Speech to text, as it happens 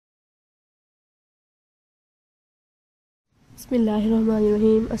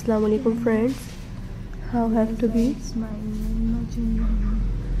Bismillahirrahmanirrahim. Assalamu alaikum friends. How have to be?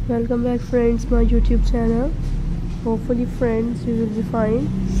 Welcome back friends my YouTube channel. Hopefully friends you will be fine.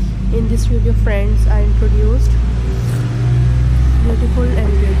 In this video friends I introduced beautiful and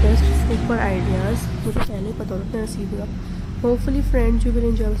greatest super ideas. मुझे पहले पता होता है नसीब का. Hopefully friends you will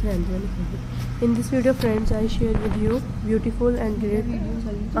enjoy this. In this video friends I share with you beautiful and great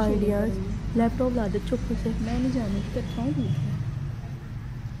ideas. Laptop ला दे चुप से. मैं नहीं जाने की तरह हूँ.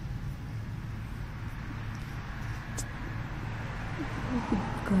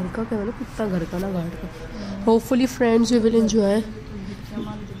 घर का क्या मतलब कुत्ता घर का ना गार्ड का. Hopefully friends you will enjoy.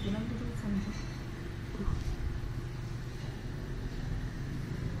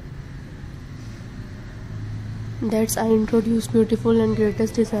 That's I introduce beautiful and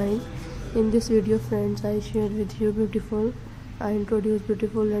greatest design. In this video friends I share with you I introduce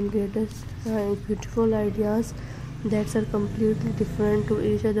beautiful and greatest beautiful ideas that are completely different to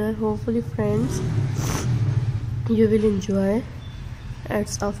each other. Hopefully friends you will enjoy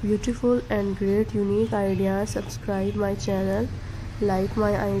acts of beautiful and great unique ideas. Subscribe my channel, like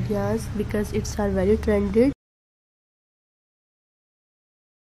my ideas because it's are very trendy.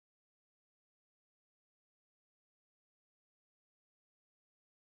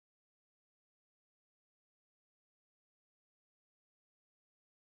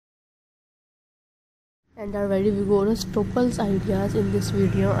 And are very vigorous toples ideas. In this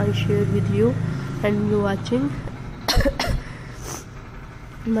video I shared with you and you watching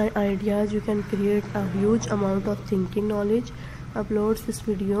my ideas. You can create a huge amount of thinking knowledge. Uploads this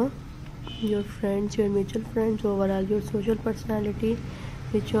video your friends, your mutual friends, overall your social personality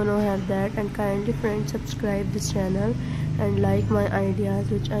which you know have that. And kindly friends subscribe this channel and like my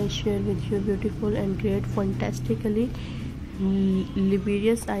ideas which I share with you beautiful and great fantastically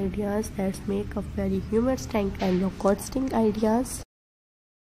liberious ideas that make up very humorous tank and low-costing ideas.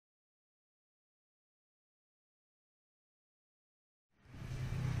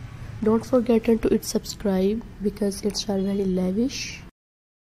 Don't forget to hit subscribe because it's are very lavish.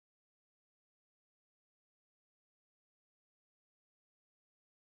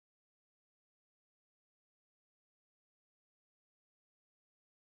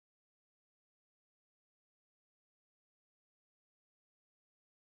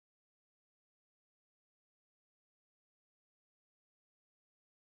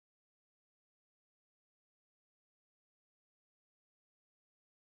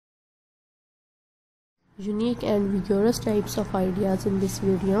 Unique and vigorous types of ideas in this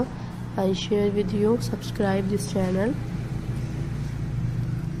video I share with you. Subscribe this channel,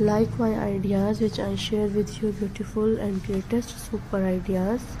 like my ideas which I share with you beautiful and greatest super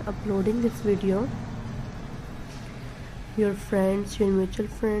ideas. Uploading this video your friends, your mutual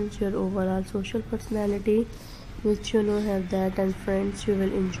friends, your overall social personality which you know have that. And friends you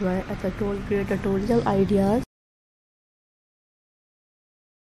will enjoy a great tutorial ideas.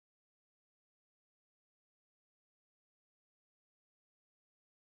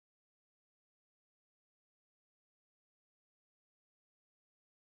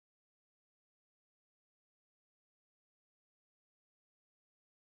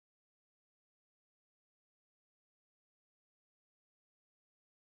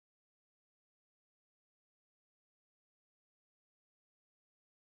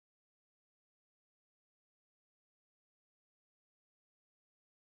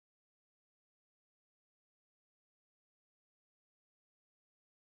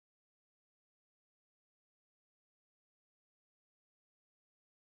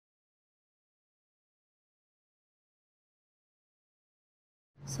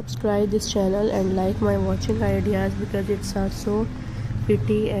 Subscribe this channel and like my watching ideas because it's are so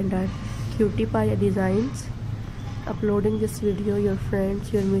pretty and are cutie pie designs. Uploading this video your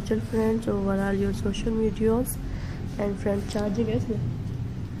friends, your mutual friends, overall your social medias. And friends charging is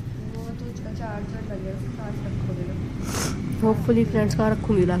hopefully friends का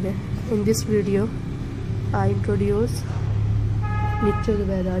रखूँगी लाके. In this video I introduce नीचे के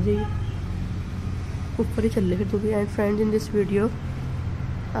बैठ आ जाइए ऊपर ही चल ले फिर तू भी. And friends in this video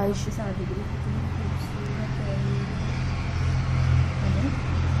I thank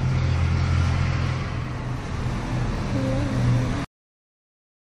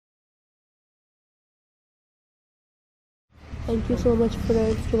you so much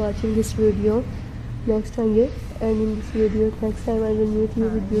friends for watching this video. Next time and in this video next time I will meet you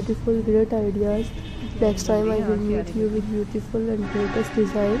with beautiful great ideas. Next time I will meet you with beautiful and greatest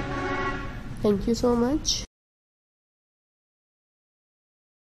design. Thank you so much.